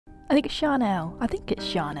I think it's Charnel. I think it's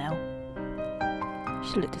Charnel.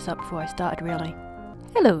 Should have looked this up before I started, really.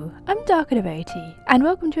 Hello, I'm DarkerDevotee, and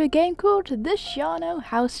welcome to a game called the Charnel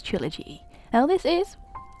House Trilogy. Now this is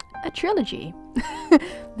a trilogy.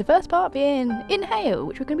 The first part being Inhale,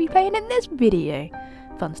 which we're going to be playing in this video.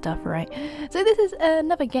 Fun stuff, right? So this is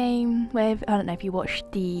another game where, I don't know if you watched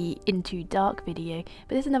the Into Dark video,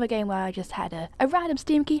 but this is another game where I just had a random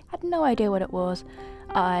Steam key, had no idea what it was.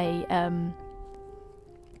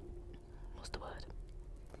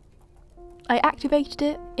 I activated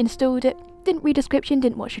it, installed it, didn't read description,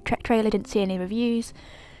 didn't watch the trailer, didn't see any reviews.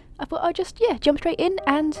 I thought I'd just, jump straight in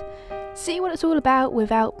and see what it's all about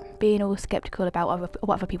without being all skeptical about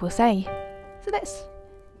what other people say. So let's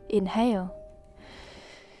inhale.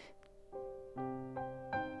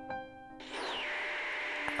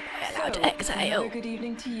 Allowed to exhale. Good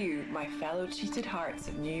evening to you, my fellow cheated hearts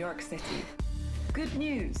of New York City. Good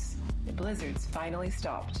news, the blizzard's finally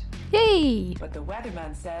stopped. Yay! But the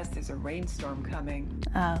weatherman says there's a rainstorm coming.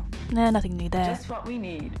 Oh, no, nothing new there. Just what we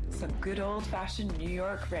need, some good old-fashioned New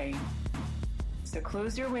York rain. So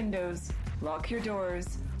close your windows, lock your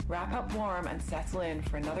doors, wrap up warm and settle in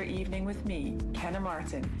for another evening with me, Kenna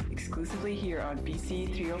Martin, exclusively here on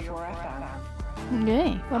BC 304 FM.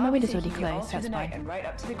 Okay, well my window's already Taking you all closed, through that's the night fine. and right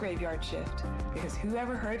up to the graveyard shift, because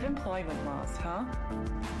whoever heard of employment laws, huh?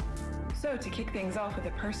 So to kick things off with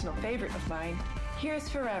a personal favorite of mine, here's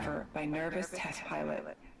Forever by Nervous Test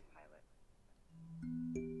Pilot.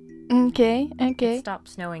 Okay. It stopped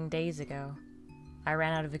snowing days ago. I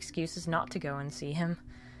ran out of excuses not to go and see him.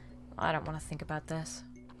 I don't want to think about this.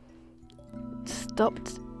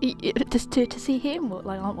 Stopped just to see him?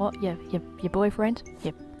 What? Your boyfriend?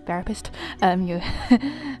 Your therapist? Your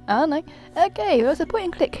I don't know. Okay, well, it's a point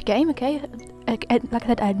and click game. Okay, like I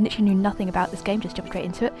said, I literally knew nothing about this game. Just jumped straight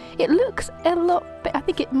into it. It looks a lot, but I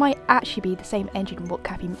think it might actually be the same engine what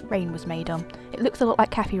Cappy Rain was made on. It looks a lot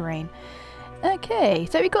like Cappy Rain. Okay,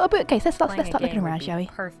 so we got a bookcase. Let's start looking around, shall we?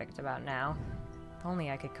 Perfect about now. If only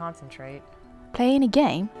I could concentrate. Playing a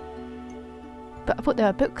game? But I thought there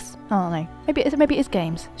were books. I don't know. Maybe it's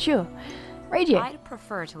games. Sure. Radio. I'd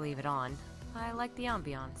prefer to leave it on. I like the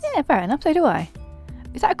ambiance. Yeah, fair enough. So do I.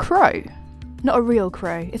 Is that a crow? Not a real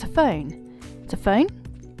crow. It's a phone. It's a phone?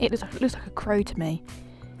 It looks like a crow to me.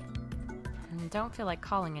 Don't feel like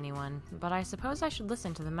calling anyone, but I suppose I should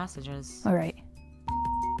listen to the messages. All right.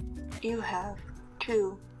 You have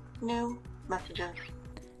 2 new messages.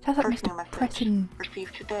 Sounds like First new Mr. message Preston.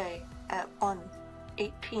 received today at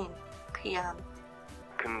 1:18 p.m.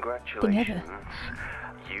 Congratulations.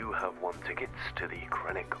 You have won tickets to the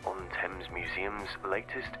Krennic-on-Thames Museum's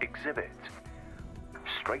latest exhibit.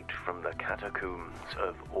 Straight from the catacombs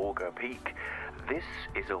of Augur Peak, this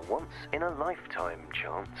is a once-in-a-lifetime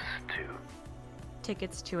chance to...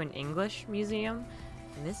 Tickets to an English museum?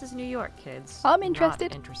 This is New York, kids. I'm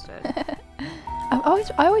interested. Not interested. I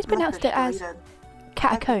always pronounced it as Second new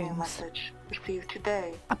catacombs. message received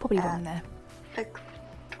today I'm probably at wrong there.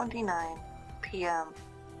 6:29 p.m.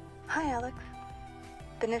 Hi, Alex.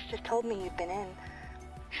 The nurse just told me you'd been in.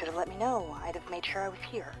 Should have let me know. I'd have made sure I was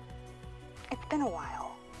here. It's been a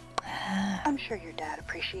while. I'm sure your dad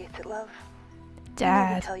appreciates it, love. He would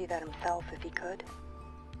Dad. tell you that himself if he could.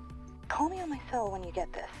 Call me on my cell when you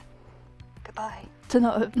get this. Goodbye. So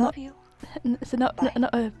not Love you. so not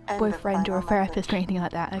a End boyfriend of or a final therapist or message. anything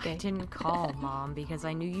like that. I Okay. didn't call, Mom, because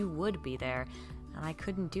I knew you would be there, and I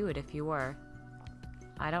couldn't do it if you were.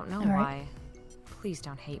 I don't know All right. why. Please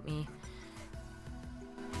don't hate me.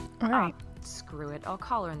 All right. Screw it. I'll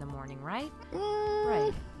call her in the morning, right?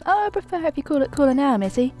 Right. Oh, I prefer if you call her now,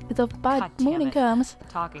 Missy, because by God damn morning it. comes.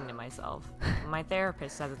 Talking to myself. My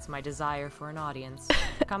therapist says it's my desire for an audience.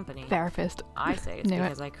 Company. Therapist. I say it's Knew it.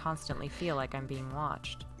 because I constantly feel like I'm being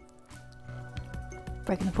watched.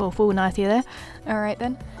 Breaking the fourth wall nicely there. All right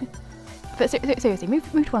then. But seriously,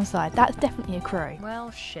 move to one side. That's definitely a crow. Well,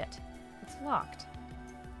 shit. It's locked.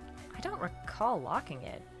 I don't recall locking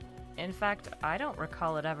it. In fact, I don't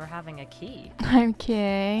recall it ever having a key.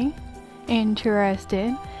 Okay.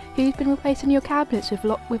 Interesting. Who's been replacing your cabinets with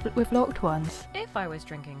locked ones? If I was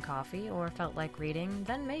drinking coffee or felt like reading,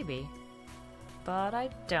 then maybe. But I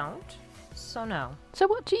don't, so no. So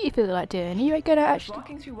what do you feel like doing? Are you gonna I was actually...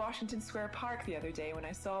 walking through Washington Square Park the other day when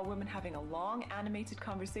I saw a woman having a long animated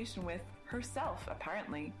conversation with herself,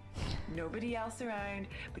 apparently. Nobody else around,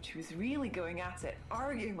 but she was really going at it,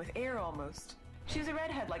 arguing with air almost. She was a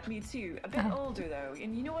redhead like me too, a bit older though,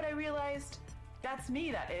 and you know what I realized? That's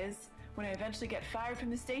me, that is. When I eventually get fired from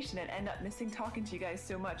the station and end up missing talking to you guys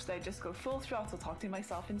so much that I just go full throttle talk to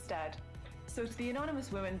myself instead. So to the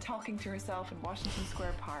anonymous woman talking to herself in Washington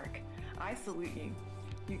Square Park, I salute you.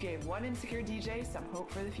 You gave one insecure DJ some hope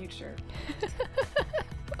for the future.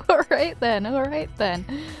 Alright then, alright then.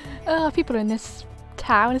 People in this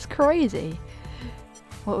town is crazy.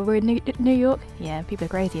 What, we're in New York? Yeah, people are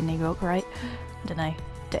crazy in New York, right? I don't know.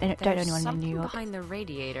 Don't know anyone in New York. Behind the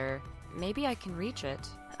radiator. Maybe I can reach it.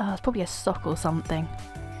 Oh, it's probably a sock or something.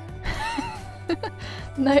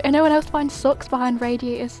 No one else finds socks behind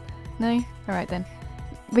radiators? No? Alright then.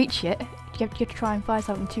 Reach it. You have to try and find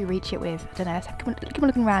something to reach it with. I don't know. Let's keep on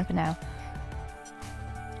looking around for now.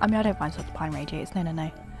 I mean, I don't find socks behind radiators. No.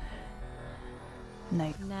 No.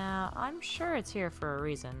 Nah, I'm sure it's here for a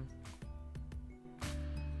reason.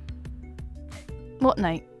 What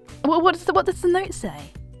note? What does the note say?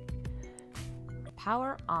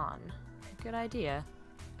 Power on. Good idea.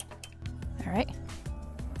 Alright.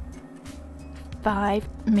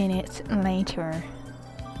 5 minutes later.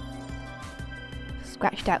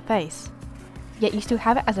 Scratched out face. Yet you still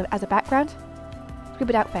have it as a background?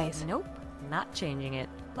 Scribbled out face. Nope, not changing it.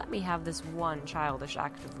 Let me have this one childish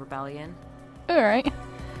act of rebellion. Alright.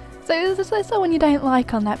 So is there someone you don't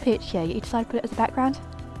like on that picture? You decide to put it as a background?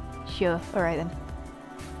 Sure, alright then.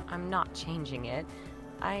 I'm not changing it.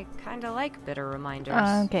 I kinda like bitter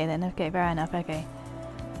reminders. Okay then, okay, fair enough, okay.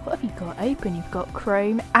 What have you got open? You've got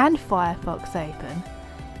Chrome and Firefox open.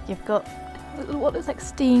 You've got what looks like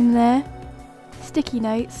Steam there. Sticky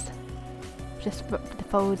notes. Just the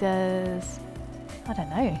folders. I don't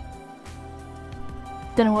know.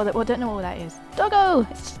 Don't know what that is. Doggo!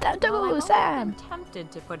 It's Doggo, Sam! I'm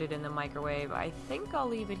tempted to put it in the microwave. I think I'll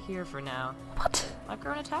leave it here for now. What? I've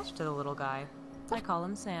grown attached to the little guy. I call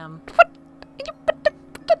him Sam. What? You put the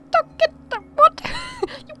dog what?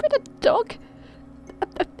 You put a dog?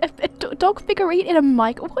 A dog figurine in a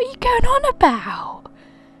mic? What are you going on about?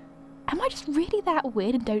 Am I just really that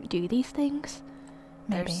weird and don't do these things?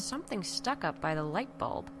 Maybe. There's something stuck up by the light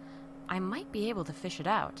bulb. I might be able to fish it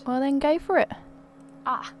out. Well then go for it.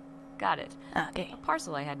 Ah, got it. Okay. A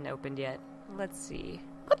parcel I hadn't opened yet. Let's see.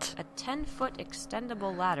 What? A 10-foot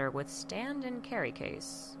extendable ladder with stand and carry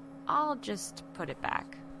case. I'll just put it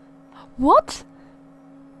back. What?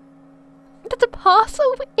 There's a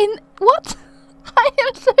parcel in... What? I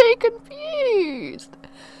am so confused.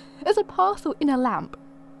 There's a parcel in a lamp.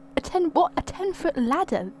 A 10-foot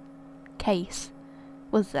ladder case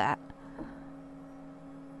was that?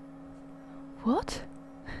 What?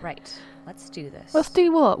 Right, let's do this. Let's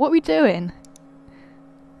do what? What are we doing?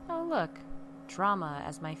 Oh look, drama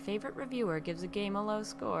as my favorite reviewer gives a game a low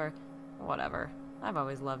score. Whatever, I've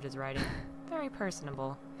always loved his writing. Very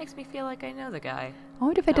personable. Makes me feel like I know the guy. I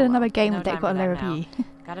wonder if they did another game no that they time got a for low that now. review.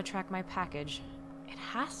 Gotta track my package. It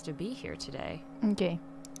has to be here today. Okay.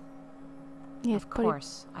 Yes, Of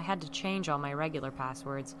course, I had to change all my regular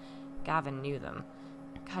passwords. Gavin knew them.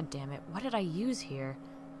 God damn it, what did I use here?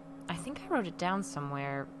 I think I wrote it down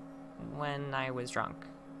somewhere when I was drunk.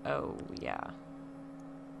 Oh, yeah.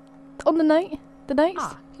 On the note? The notes?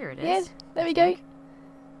 Ah, here it is. Yeah, there we go.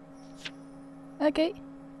 Okay.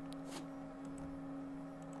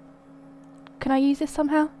 Can I use this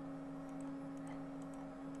somehow?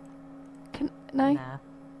 No? Nah.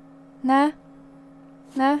 Nah?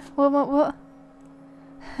 Nah? What?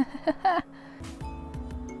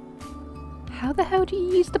 How the hell do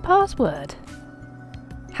you use the password?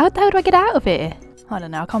 How the hell do I get out of here? I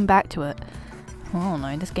don't know, I'll come back to it. Oh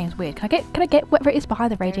no, this game's weird. Can I get whatever it is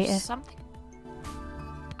behind the radiator? There's something...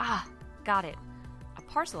 Ah, got it. A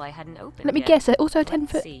parcel I hadn't opened Let me yet. guess, also 10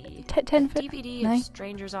 Let's foot... see. 10 foot... DVD No? of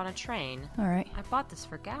Strangers on a Train. Alright. I bought this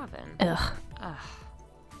for Gavin. Ugh. Ugh.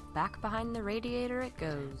 Back behind the radiator it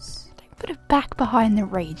goes. Don't put it back behind the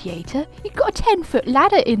radiator. You've got a 10-foot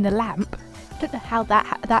ladder in the lamp. I don't know how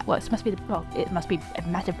that works. It must be it must be a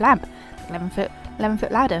massive lamp.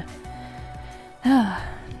 11-foot ladder.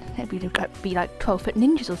 There'd be like 12-foot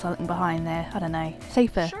ninjas or something behind there. I don't know.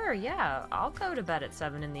 Safer. Sure, yeah. I'll go to bed at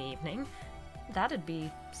 7 in the evening. That'd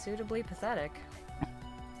be suitably pathetic.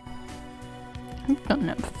 I've done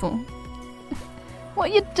that before.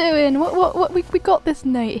 What are you doing? What we got this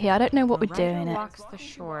note here. I don't know what we're doing. Writer walks the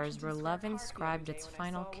shores where love inscribed its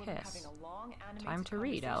final kiss. Time to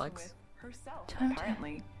read, Alex. Herself, Time to-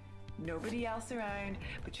 apparently. Nobody else around,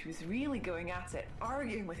 but she was really going at it,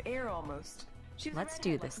 arguing with air almost. She was Let's a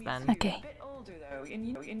do redhead this like me then. too, Okay. A bit older though, and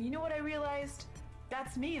you know what I realized?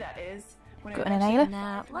 That's me, that is. When Got I an eventually inhaler?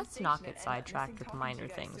 retired Nah, from the let's station, not it get ended up sidetracked missing with minor talking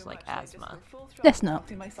to you guys things so like much that I just asthma. went full throttle Let's not.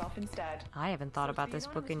 talking to myself instead. I haven't thought about this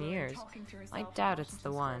book in years. I doubt it's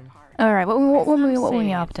the one. Alright, what were I'm we saving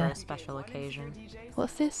it after? for a special occasion.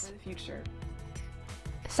 What's this? For the future.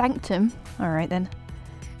 Sanctum? Alright then.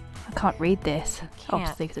 I can't read this. Can't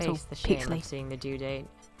Obviously, because it's face all the shame pixely. of seeing the due date.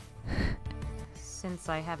 Since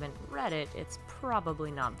I haven't read it, it's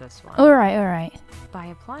probably not this one. Alright, alright. By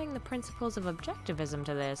applying the principles of objectivism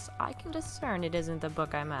to this, I can discern it isn't the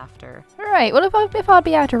book I'm after. Alright, well if I'd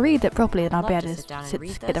be able to read it properly, then I'll be Love able to sit down and to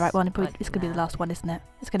read get the right this, one. but It's gonna be the nah. last one, isn't it?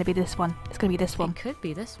 It's gonna be this one. It's gonna be this one. It could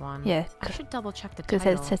be this one. Yeah. I should double check the Because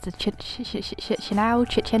title. it says the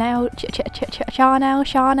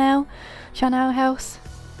Charnel house.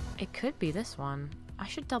 It could be this one. I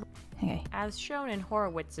should double... Okay. As shown in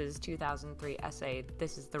Horowitz's 2003 essay,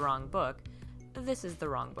 This is the Wrong Book, this is the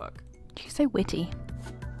wrong book. She's so witty.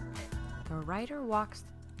 The writer walks...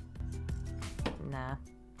 Nah.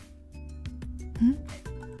 Hmm?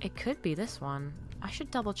 It could be this one. I should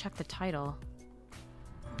double check the title.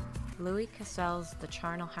 Louis Cassell's The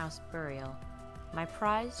Charnel House Burial. My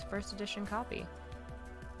prized first edition copy.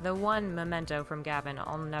 The one memento from Gavin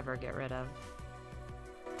I'll never get rid of.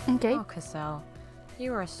 Okay. Oh, Cassell.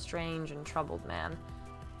 You are a strange and troubled man.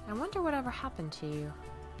 I wonder whatever happened to you.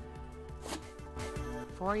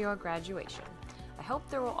 For your graduation. I hope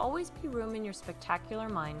there will always be room in your spectacular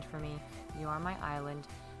mind for me. You are my island.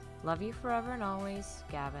 Love you forever and always,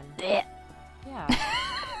 Gavin. Blech. Yeah.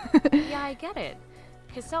 Yeah, I get it.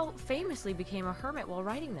 Cassell famously became a hermit while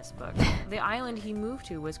writing this book. The island he moved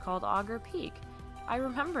to was called Augur Peak. I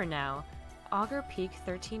remember now. Augur Peak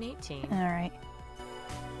 1318. Alright.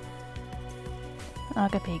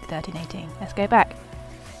 Augur Peak 1318. Let's go back.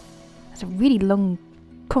 That's a really long,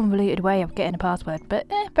 convoluted way of getting a password, but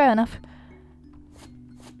fair enough.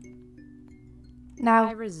 Now...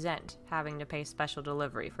 I resent having to pay special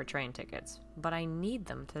delivery for train tickets, but I need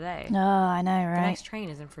them today. Oh, I know, The right? next train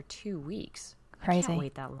isn't for 2 weeks. I Crazy. can't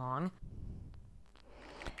wait that long.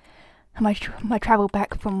 My travel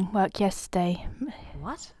back from work yesterday.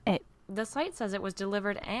 What? It... The site says it was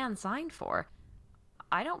delivered and signed for.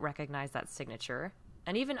 I don't recognize that signature,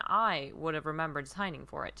 and even I would have remembered signing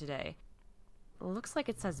for it today. Looks like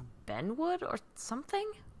it says Benwood or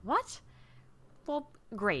something? What? Well,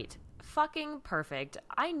 great. Fucking perfect.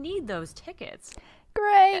 I need those tickets.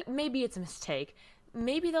 Great! Maybe it's a mistake.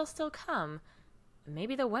 Maybe they'll still come.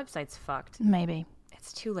 Maybe the website's fucked. Maybe.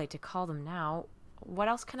 It's too late to call them now. What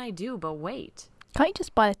else can I do but wait? Can't you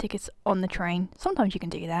just buy the tickets on the train? Sometimes you can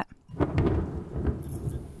do that.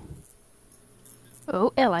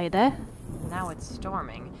 Oh, hello there. Now it's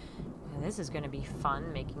storming. This is going to be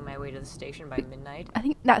fun, making my way to the station by midnight. I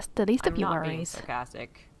think that's the least I'm of your not being worries.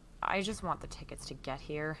 sarcastic. I just want the tickets to get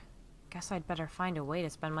here. Guess I'd better find a way to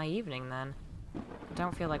spend my evening then. I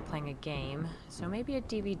don't feel like playing a game, so maybe a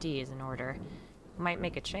DVD is in order. Might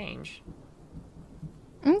make a change.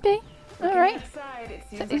 Okay, alright.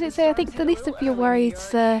 So I think the least of your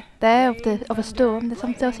worries there of a storm.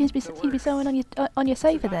 There seems to be someone on your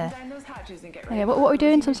sofa there. Okay, what are we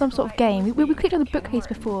doing? Some sort of game. We clicked on the bookcase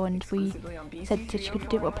before and we said that you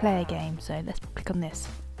could play a game. So let's click on this.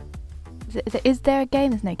 Is there a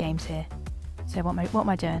game? There's no games here. So what am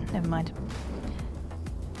I doing? Never mind.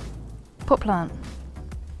 Pot plant.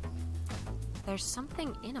 There's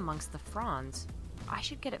something in amongst the fronds. I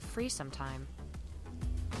should get it free sometime.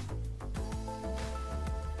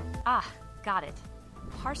 Ah, got it.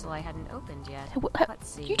 Parcel I hadn't opened yet. Let's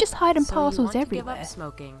see. You just hide in So parcels You Want to everywhere. Give Up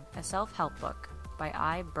Smoking, a self-help book by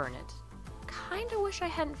I. Burnett. Kinda wish I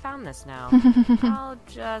hadn't found this now. I'll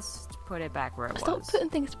just put it back where it Stop was. putting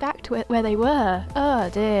things back to where they were. Oh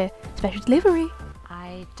dear. Special delivery.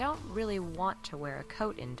 I don't really want to wear a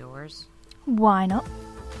coat indoors. Why not?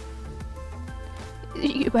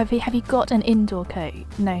 Have you got an indoor coat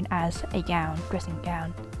known as a gown, dressing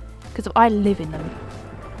gown? Because I live in them.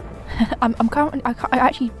 I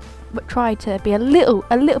actually tried to be a little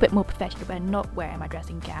bit more professional by not wearing my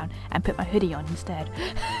dressing gown and put my hoodie on instead.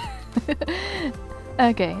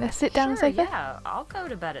 Okay, let's sit down on the Sure, sofa. yeah, I'll go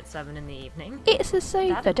to bed at 7 in the evening. It's a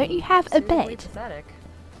sofa. That'd Don't be you have a suitably bed? pathetic.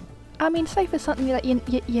 I mean, sofa's something that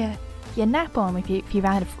you nap on if you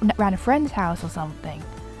round a friend's house or something.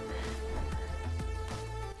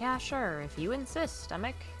 Yeah, sure, if you insist,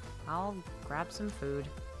 stomach. I'll grab some food.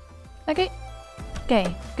 Okay.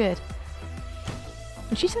 Okay, good.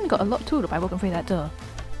 Well, she's only got a lot taller by walking through that door.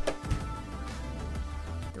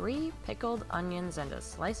 3 pickled onions and a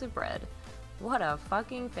slice of bread. What a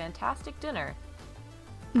fucking fantastic dinner.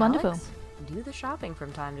 Wonderful. Alex, do the shopping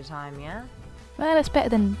from time to time, yeah? Well, it's better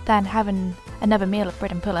than having another meal of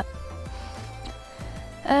bread and pull-up.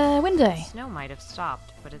 Window. Snow might have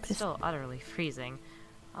stopped, but it's still utterly freezing.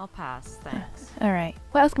 I'll pass, thanks. Alright.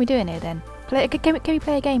 What else can we do in here then? Can we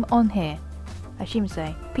play a game on here? I assume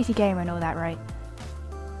so. PC Gamer and all that, right?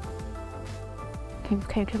 Can we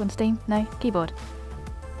click on Steam? No? Keyboard.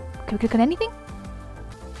 Can we click on anything?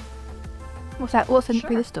 What's that? What's in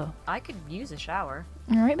through this door? I could use a shower.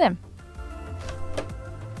 Alright then.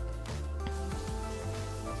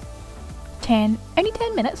 Only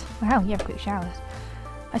 10 minutes? Wow, you have quick showers.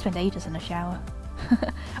 I spend ages in the shower.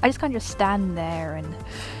 I just kind of just stand there and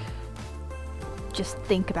just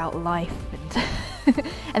think about life, and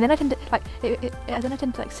and then I tend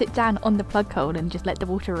to sit down on the plug hole and just let the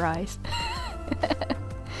water rise.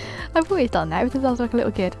 I've always done that ever since I was like a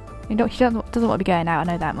little kid. She doesn't want to be going out,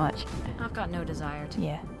 I know that much. I've got no desire to.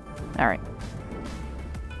 Yeah. Alright.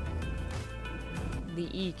 The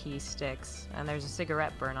E key sticks, and there's a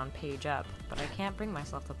cigarette burn on page up, but I can't bring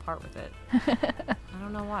myself to part with it. I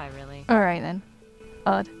don't know why, really. Alright then.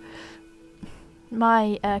 Odd.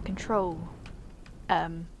 My control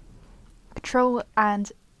end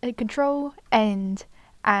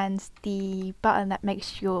and the button that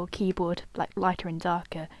makes your keyboard like lighter and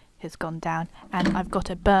darker has gone down, and I've got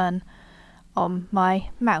a burn on my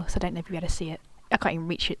mouse. I don't know if you'll be able to see it. I can't even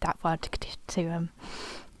reach it that far to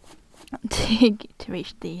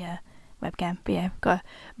reach the webcam. But yeah, I've got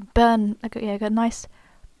a burn. Got a nice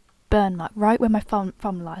burn mark right where my thumb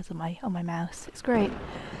lies on my mouse. It's great.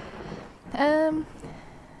 A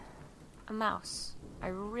mouse. I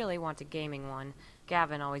really want a gaming one.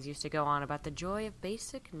 Gavin always used to go on about the joy of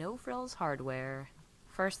basic, no-frills hardware.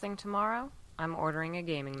 First thing tomorrow, I'm ordering a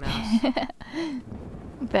gaming mouse.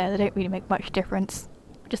 But they don't really make much difference.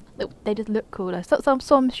 They just look cooler. So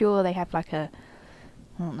I'm sure they have like a,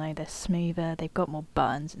 I don't know, they're smoother, they've got more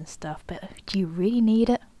buttons and stuff, but do you really need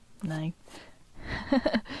it? No.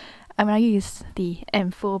 I mean, I use the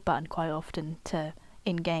M4 button quite often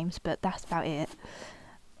in games, but that's about it.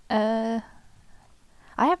 I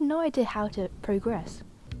have no idea how to progress.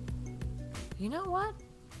 You know what?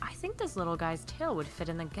 I think this little guy's tail would fit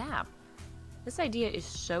in the gap. This idea is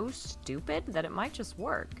so stupid that it might just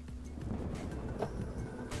work.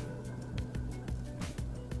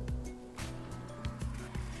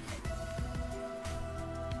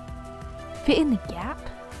 Fit in the gap?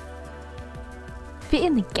 Fit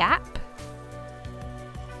in the gap?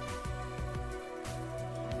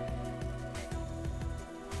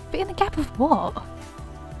 Fit in the gap of what?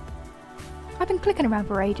 I've been clicking around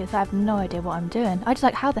for ages. I have no idea what I'm doing. I just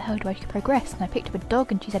like, how the hell do I progress? And I picked up a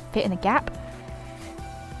dog and she said fit in the gap.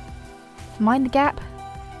 Mind the gap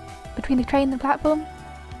between the train and the platform.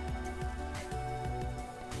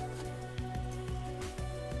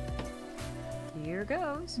 Here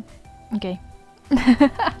goes. Okay.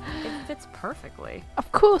 It fits perfectly.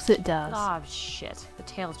 Of course it does. Oh shit, the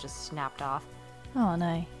tail's just snapped off. Oh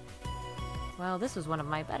no. Well, this was one of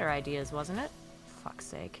my better ideas, wasn't it? Fuck's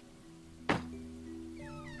sake.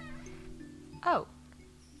 Oh.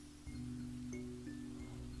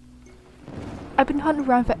 I've been hunting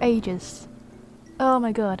around for ages. Oh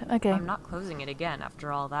my god, okay. I'm not closing it again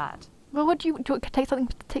after all that. Well, what do you take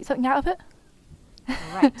something out of it?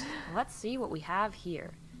 Right. Let's see what we have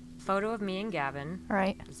here. Photo of me and Gavin.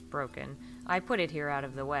 Right. It's broken. I put it here out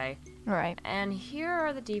of the way. Right. And here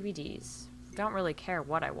are the DVDs. Don't really care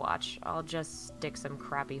what I watch. I'll just stick some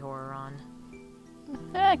crappy horror on.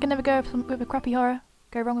 I can never go with a crappy horror.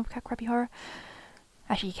 Go wrong with crappy horror.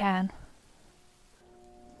 Actually, you can.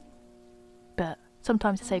 But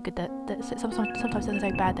sometimes they're so good that sometimes they're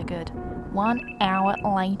so bad they're good. 1 hour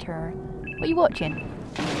later. What are you watching?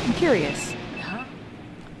 I'm curious. Huh?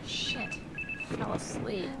 Shit. Fell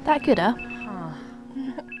asleep. That good, huh? Huh.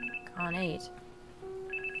 Gone 8.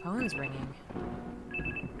 Phone's ringing.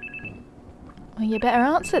 Well, you better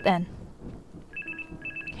answer it then.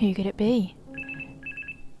 Who could it be?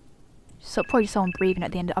 Probably someone breathing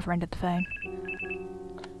at the other end of the phone.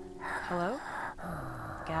 Hello?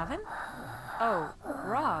 Gavin? Oh,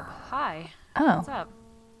 Rob. Hi. Oh. What's up?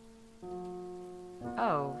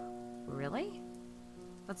 Oh, really?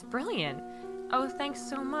 That's brilliant. Oh, thanks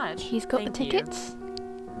so much. He's got Thank the tickets?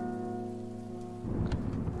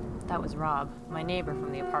 That was Rob, my neighbor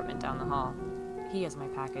from the apartment down the hall. He has my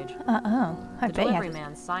package. I The bet he delivery has.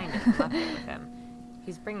 man signed it and left it with him.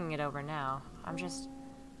 He's bringing it over now. I'm just...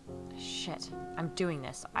 Shit. I'm doing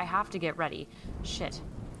this. I have to get ready. Shit.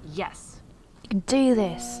 Yes. You can do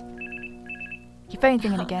this. Your phone's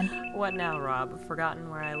ringing again. What now, Rob? Forgotten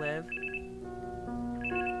where I live?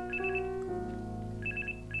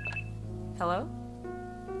 Hello?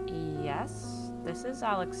 Yes? This is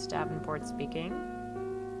Alex Davenport speaking.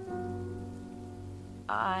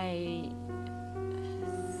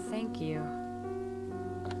 Thank you.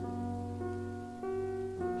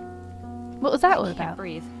 What was that all I can't about?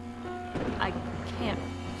 breathe. I can't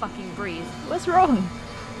fucking breathe. What's wrong?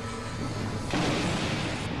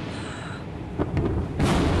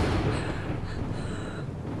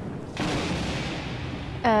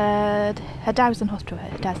 Her dad was in hospital.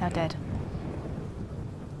 Her dad's now dead.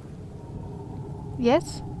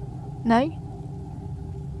 Yes? No?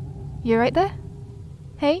 You alright there?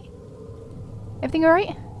 Hey? Everything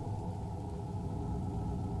alright?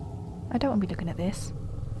 I don't want to be looking at this.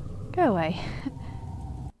 Go away.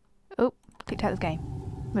 Oh, clicked out of the game.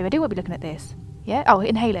 Maybe I do want to be looking at this. Yeah? Oh,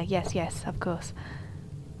 inhaler. Yes, yes, of course.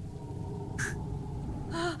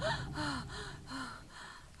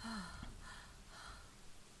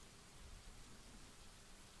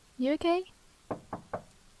 You okay?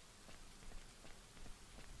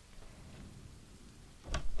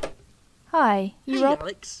 Hi, you Hey, Rob?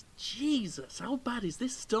 Alex. Jesus, how bad is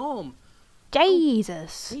this storm?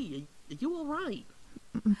 Jesus! Hey, are you alright?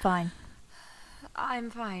 I'm fine. I'm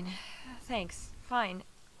fine. Thanks. Fine.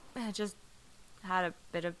 I just had a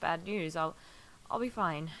bit of bad news. I'll be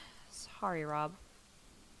fine. Sorry, Rob.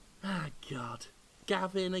 Ah, God.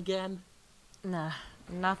 Gavin again? Nah,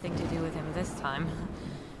 nothing to do with him this time.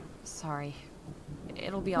 Sorry.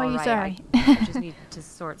 It'll be Why are you alright. sorry? I just need to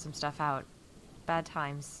sort some stuff out. Bad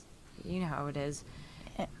times. You know how it is.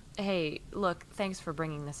 Yeah. Hey, look, thanks for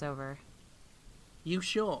bringing this over. You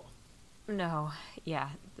sure? No, yeah,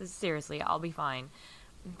 seriously, I'll be fine.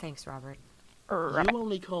 Thanks, Robert. You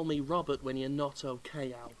only call me Robert when you're not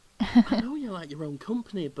okay, Al. I know you like your own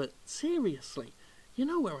company, but seriously, you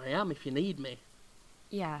know where I am if you need me.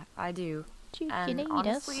 Yeah, I do. You And need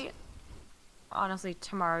honestly,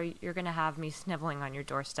 tomorrow you're gonna have me sniveling on your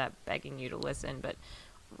doorstep begging you to listen, but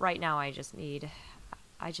right now I just need...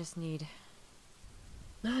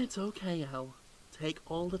 Nah, it's okay, Al. Take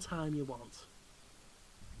all the time you want.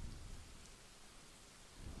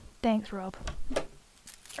 Thanks, Rob.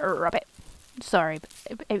 Robert. Sorry,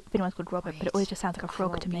 but everyone's called Robert, but it always just sounds like a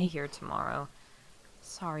frog to I won't be me. here tomorrow.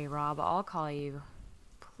 Sorry, Rob, I'll call you.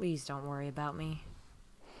 Please don't worry about me.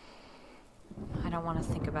 I don't want to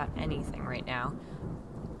think about anything right now.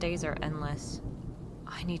 Days are endless.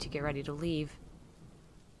 I need to get ready to leave.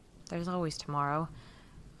 There's always tomorrow.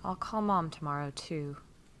 I'll call Mom tomorrow, too.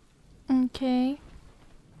 Okay.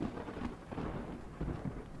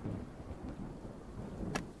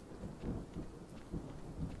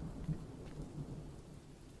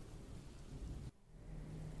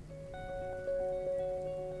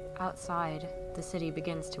 Outside, the city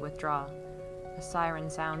begins to withdraw. A siren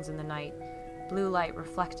sounds in the night, blue light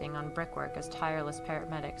reflecting on brickwork as tireless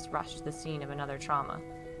paramedics rush to the scene of another trauma.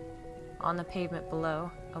 On the pavement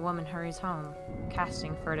below, a woman hurries home,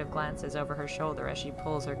 casting furtive glances over her shoulder as she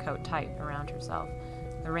pulls her coat tight around herself,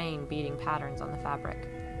 the rain beating patterns on the fabric.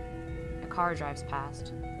 A car drives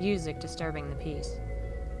past, music disturbing the peace.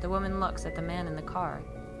 The woman looks at the man in the car.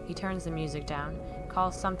 He turns the music down,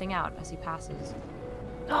 calls something out as he passes.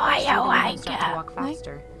 She starts to walk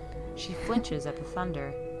faster. She flinches at the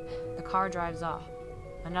thunder. The car drives off.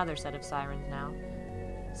 Another set of sirens now.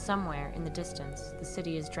 Somewhere in the distance, the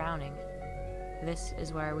city is drowning. This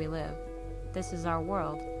is where we live. This is our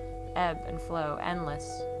world. Ebb and flow,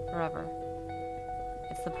 endless, forever.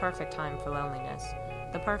 It's the perfect time for loneliness.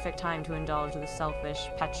 The perfect time to indulge the selfish,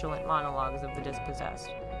 petulant monologues of the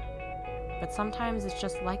dispossessed. But sometimes it's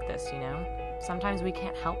just like this, you know? Sometimes we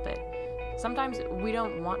can't help it. Sometimes we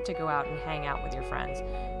don't want to go out and hang out with your friends.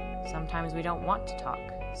 Sometimes we don't want to talk.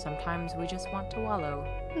 Sometimes we just want to wallow.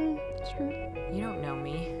 It's true. You don't know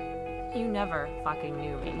me. You never fucking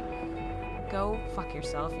knew me. Go fuck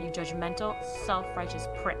yourself, you judgmental, self-righteous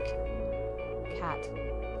prick. Cat,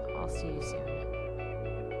 I'll see you soon.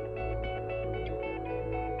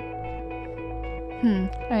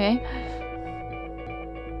 Okay.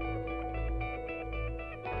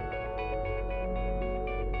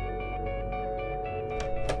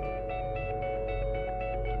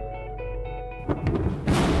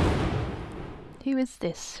 Who is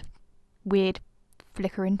this weird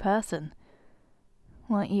flickering person?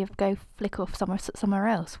 Why don't you go flick off somewhere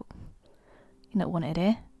else? You're not wanted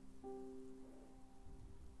here.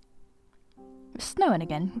 It's snowing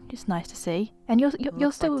again. It's nice to see. And you're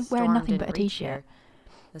Looks still like the wearing storm nothing but a didn't reach t-shirt. here.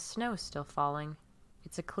 The snow's still falling.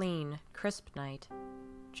 It's a clean, crisp night.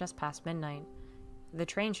 Just past midnight. The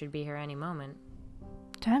train should be here any moment.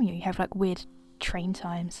 Damn you have like weird train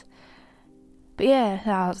times. But yeah,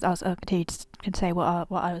 I was can say what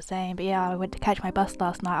I was saying. But yeah, I went to catch my bus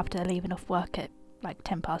last night after leaving off work at like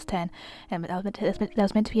 10:10, and there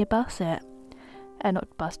was meant to be a bus at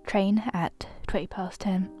train at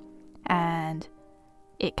 20:10, and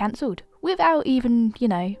it cancelled without even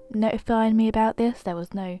notifying me about this. There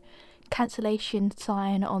was no cancellation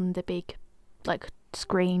sign on the big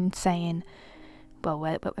screen saying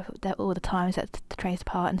where all the times that the trains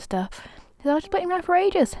depart and stuff. So I was just waiting around for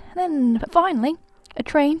ages, and then finally a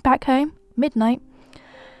train back home midnight.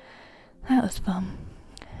 That was fun.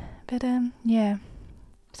 But yeah.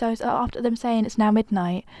 So after them saying it's now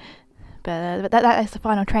midnight, But that's the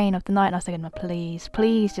final train of the night, and I was thinking,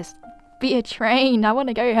 please just be a train. I want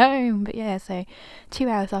to go home. But yeah, so 2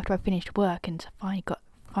 hours after I finished work, and finally got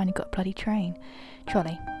a bloody trolley.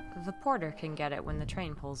 The porter can get it when the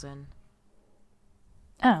train pulls in.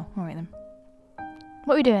 Oh, alright then.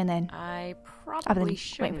 What are we doing then? I Other probably than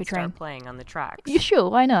shouldn't waiting for a train. start playing on the tracks. You sure?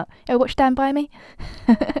 Why not? Oh, watch Stand By Me?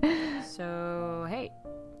 So, hey,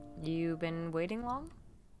 you been waiting long?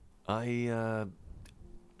 I'm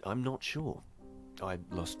not sure. I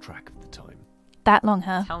lost track of the time. That long,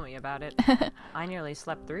 huh? Tell me about it. I nearly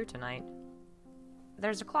slept through tonight.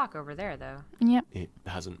 There's a clock over there, though. Yep. It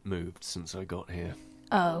hasn't moved since I got here.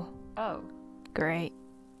 Oh, Oh, great.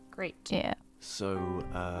 great. Yeah. So,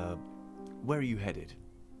 where are you headed?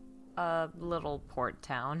 A little port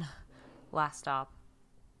town. Last stop.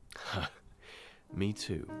 Me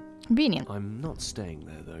too. Convenient. I'm not staying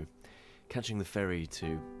there, though. Catching the ferry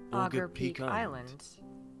to Auger Peak Island.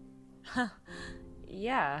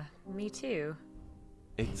 Yeah, me too.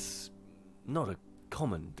 It's not a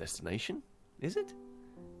common destination, is it?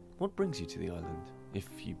 What brings you to the island, if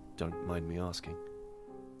you don't mind me asking?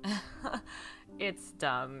 It's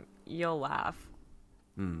dumb. You'll laugh.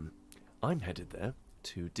 I'm headed there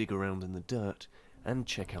to dig around in the dirt and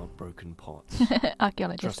check out broken pots.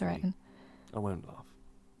 Archaeologist, Trust I me. reckon. I won't laugh.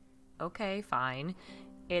 Okay, fine.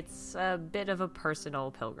 It's a bit of a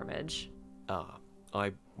personal pilgrimage.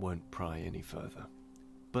 I won't pry any further.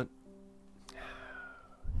 But,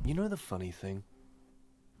 you know the funny thing?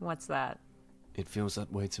 What's that? It feels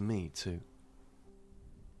that way to me, too.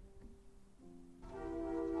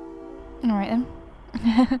 Alright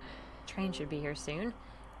then. Train should be here soon.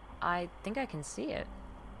 I think I can see it.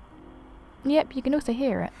 Yep, you can also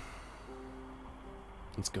hear it.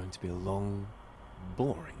 It's going to be a long,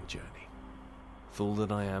 boring journey. Fool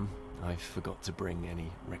that I am, I forgot to bring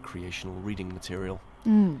any recreational reading material.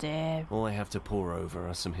 Dear. All I have to pore over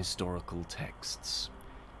are some historical texts.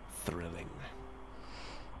 Thrilling.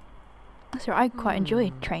 That's right, I quite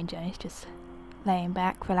enjoyed train journeys, just laying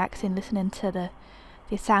back, relaxing, listening to the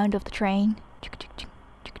sound of the train.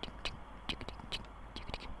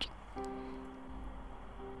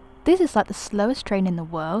 This is like the slowest train in the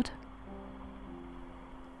world.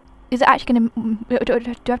 Is it actually going to... Do I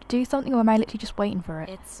have to do something, or am I literally just waiting for it?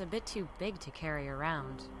 It's a bit too big to carry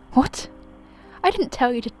around. What? I didn't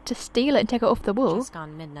tell you to steal it and take it off the wall. Just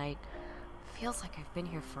gone midnight. Feels like I've been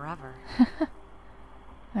here forever.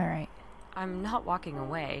 Alright. I'm not walking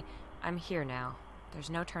away. I'm here now. There's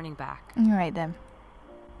no turning back. Alright then.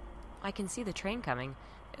 I can see the train coming.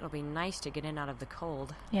 It'll be nice to get in out of the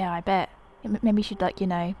cold. Yeah, I bet. Maybe you should, like, you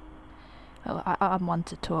know... Oh, I'm one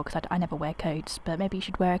to talk, because I never wear coats, but maybe you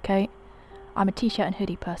should wear a coat. I'm a t-shirt and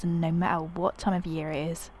hoodie person no matter what time of year it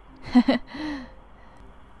is. The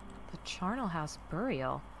Charnel House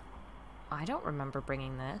burial. I don't remember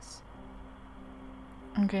bringing this.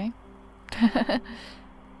 Okay.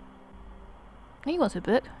 He wants a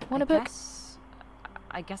book. Want a book?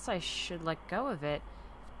 I guess I should let go of it.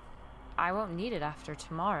 I won't need it after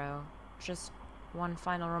tomorrow. Just one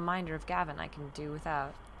final reminder of Gavin I can do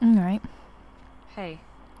without. Alright. Hey.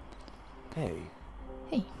 Hey.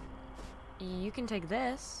 Hey. You can take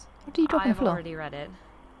this. What do you drop on the I've floor? already read it.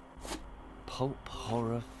 Pulp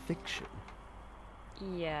horror fiction?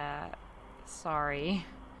 Yeah. Sorry.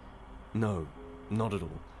 No, not at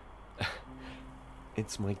all.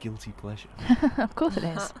 It's my guilty pleasure. Of course it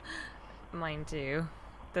is. Mine too.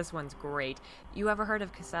 This one's great. You ever heard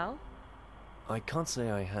of Cassell? I can't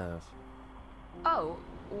say I have. Oh,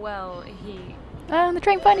 well, he... And the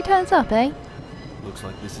train finally turns up, eh? Looks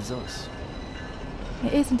like this is us.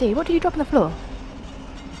 It is indeed. What did you drop on the floor?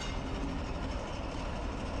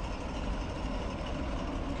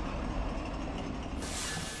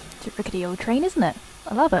 It's a rickety old train, isn't it?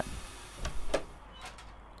 I love it.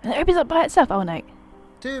 And it opens up by itself. Oh no.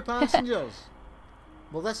 2 passengers.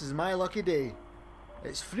 Well, this is my lucky day.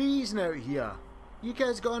 It's freezing out here. You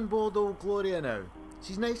kids got on board old Gloria now.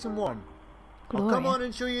 She's nice and warm. I'll come Gloria. on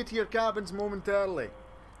and show you to your cabins momentarily.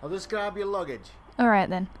 I'll just grab your luggage. Alright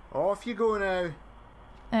then. Off you go now.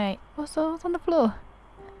 Alright. What's on the floor?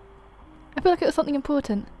 I feel like it was something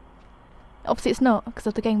important. Obviously it's not,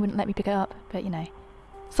 because the game wouldn't let me pick it up. But you know.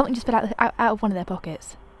 Something just fell out of one of their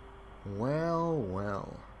pockets. Well,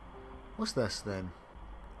 well. What's this then?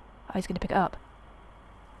 Oh, he's going to pick it up.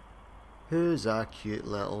 Who's a cute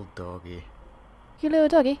little doggy? You little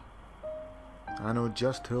doggy. I know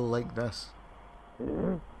just who'll like this.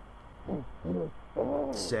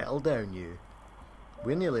 Settle down, you.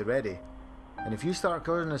 We're nearly ready. And if you start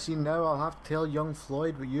causing a scene now, I'll have to tell young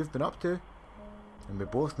Floyd what you've been up to. And we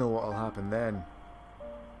both know what'll happen then.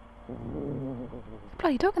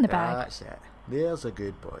 Bloody dog in the bag. That's it. There's a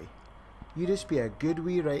good boy. You just be a good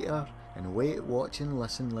wee writer and wait, watch and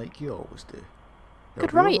listen like you always do. Good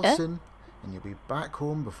It'll be over writer? soon, and you'll be back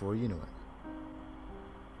home before you know it.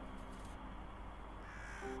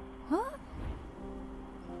 What?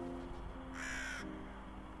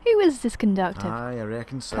 Who is this conductor Aye, I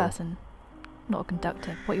reckon so. person? Not a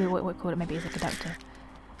conductor. What you call it? Maybe it's a conductor.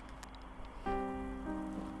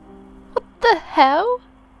 What the hell?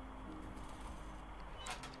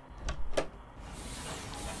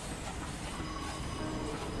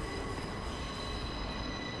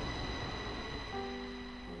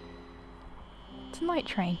 It's a night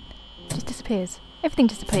train. It just disappears. Everything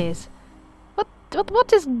disappears.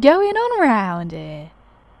 What is going on around here?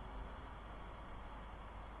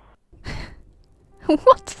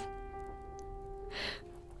 What?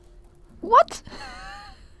 What?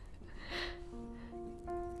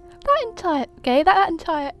 that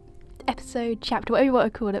entire episode, chapter, whatever you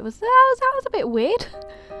want to call it, that was a bit weird.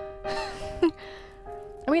 I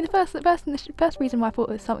mean, the first reason why I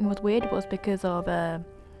thought something was weird was because of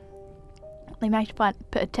they managed to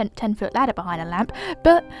put a 10-foot ladder behind a lamp,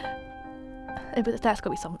 but that's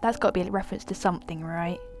got to be a reference to something,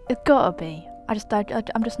 right? It's got to be. I'm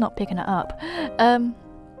just not picking it up.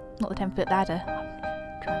 Not the 10-foot ladder.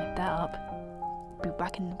 I'm trying to lift that up. Be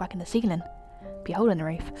back in the ceiling. Be a hole in the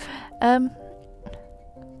roof. But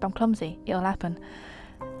I'm clumsy. It'll happen.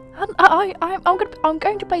 I'm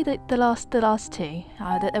going to play the last two.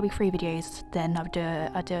 There'll be 3 videos. Then I'll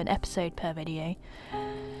do an episode per video.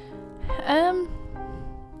 I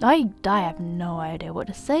have no idea what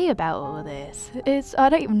to say about all this. I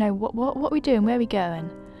don't even know what we're doing. Where are we going?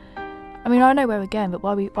 I mean, I know where we're going, but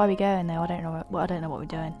why are we going there? I don't know what we're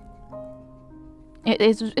doing.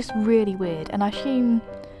 It's really weird, and I assume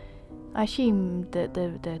that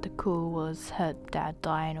the call was her dad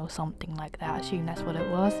dying or something like that. I assume that's what it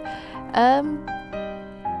was.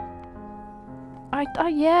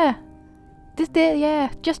 Yeah.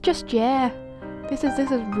 Yeah. This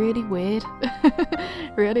is really weird.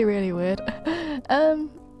 really weird. Let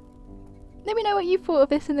me know what you thought of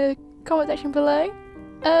this in the comment section below.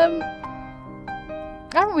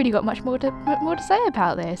 I haven't really got much more to say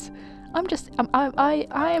about this. I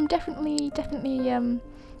am definitely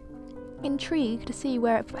intrigued to see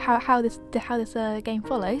how this game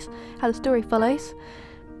follows, how the story follows.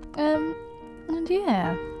 And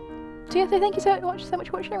yeah. So thank you so much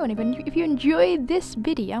for watching, everyone. If you enjoyed this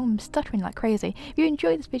video, I'm stuttering like crazy. If you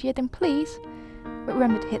enjoyed this video, then please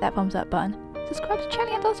remember to hit that thumbs up button, subscribe to the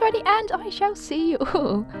channel if that's already, and I shall see you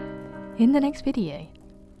all in the next video.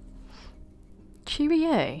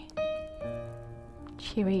 Cheerio.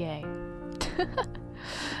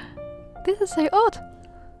 This is so odd.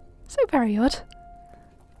 So very odd.